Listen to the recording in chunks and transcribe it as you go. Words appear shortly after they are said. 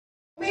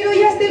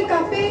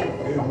café.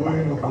 Qué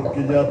bueno,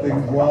 porque ya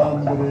tengo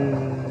hambre.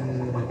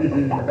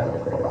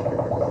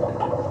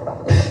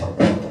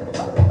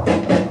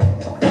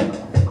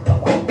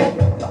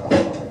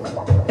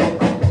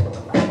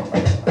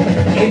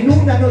 En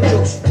una noche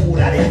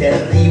oscura de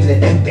terrible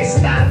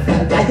tempestad,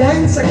 allá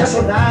en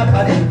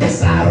Sacazonapan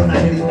empezaron a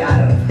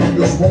gritar.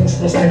 Los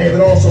monstruos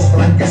tenebrosos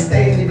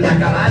Frankenstein y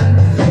Blackaman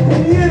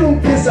comieron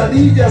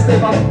quesadillas de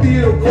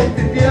vampiro con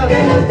pipián. ¡Qué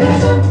monstruos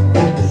son!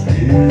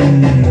 Sí.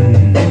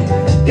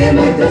 ¡Qué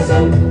monstruos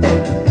son!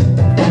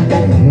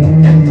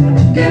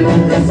 ¡Qué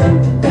monstruos son!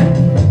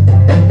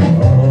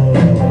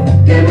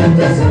 ¡Qué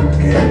monstruos son!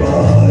 ¡Qué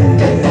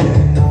baile!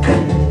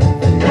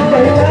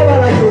 Bailaba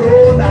la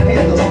Llorona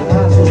en los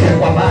brazos de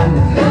Aquaman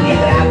y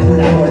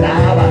Drácula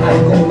volaba al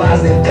compás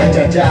del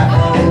cha-cha-cha.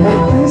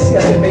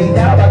 Morticia se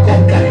peinaba con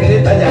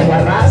cajeta y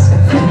aguarrás,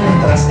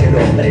 mientras que el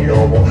hombre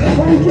lobo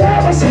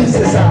aullaba sin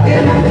cesar.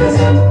 ¡Qué monstruos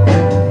son!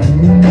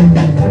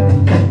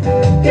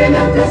 ¡Qué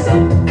monstruos son!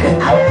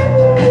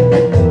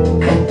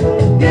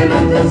 ¡Qué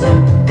monstruos son!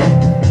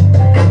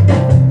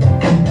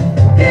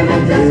 ¡Qué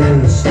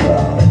monstruos son!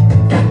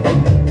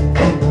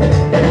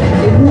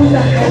 En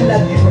una jaula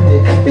libre,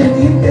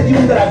 pendiente de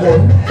un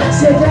dragón,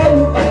 se hallaba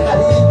un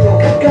pajarillo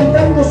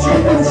cantando su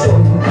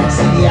canción.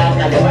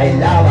 Siriaca le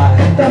bailaba,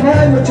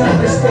 tamaño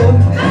charlestón,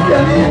 y a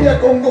mí me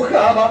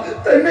acongojaba,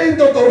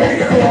 tremendo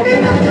torrijón. ¡Qué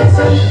monstruos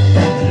son!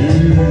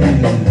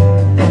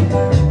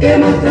 ¡Qué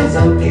monstruos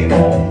son! ¡Qué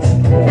monstruo!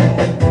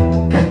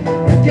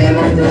 ¡Qué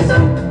monstruos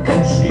son!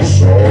 ¡Sí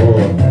son!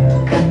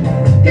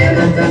 ¡Qué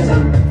monstruos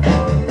son!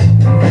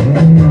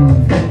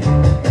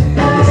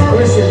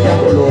 Después el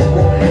gato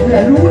loco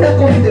la luna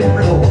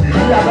contempló,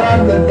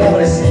 ladrando el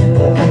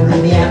pobrecito,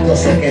 luneando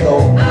se quedó.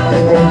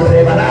 Con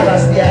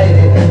rebanadas de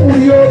aire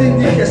murió de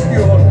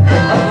indigestión.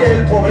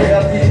 Aquel pobre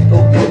gatito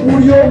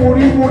murió.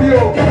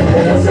 ¡Qué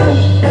monstruos son!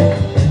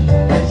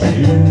 Sí.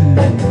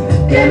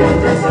 ¡Qué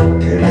monstruos son!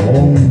 ¡Qué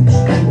monstruo!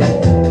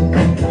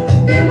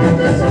 ¡Qué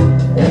monstruos son!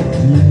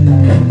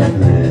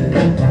 Horrible.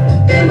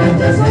 ¡Qué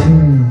monstruos son!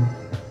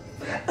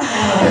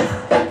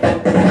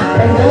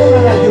 Bailaba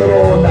la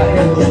Llorona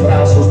en los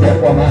brazos de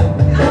Aquaman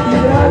y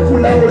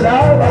Drácula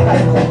volaba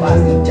al compás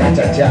de un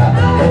cha-cha-cha.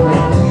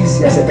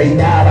 Morticia se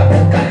peinaba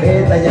con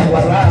cajeta y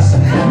aguarrás,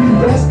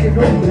 mientras que el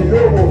hombre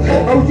lobo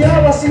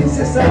aullaba sin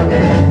cesar.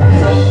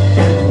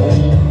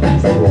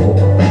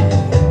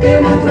 ¡Qué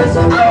monstruos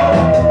son!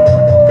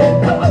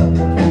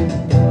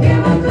 ¡Qué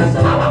monstruos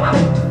son!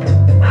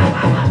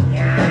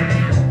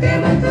 ¡Qué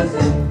monstruos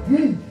son!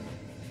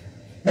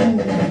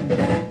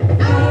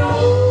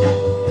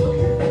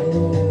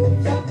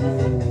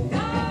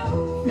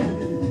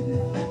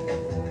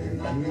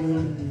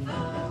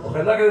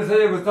 Ojalá que les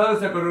haya gustado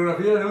esta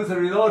coreografía de un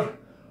servidor,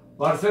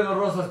 Marcelo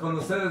Rosas, con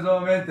ustedes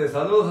nuevamente.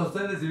 Saludos a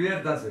ustedes,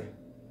 diviértanse.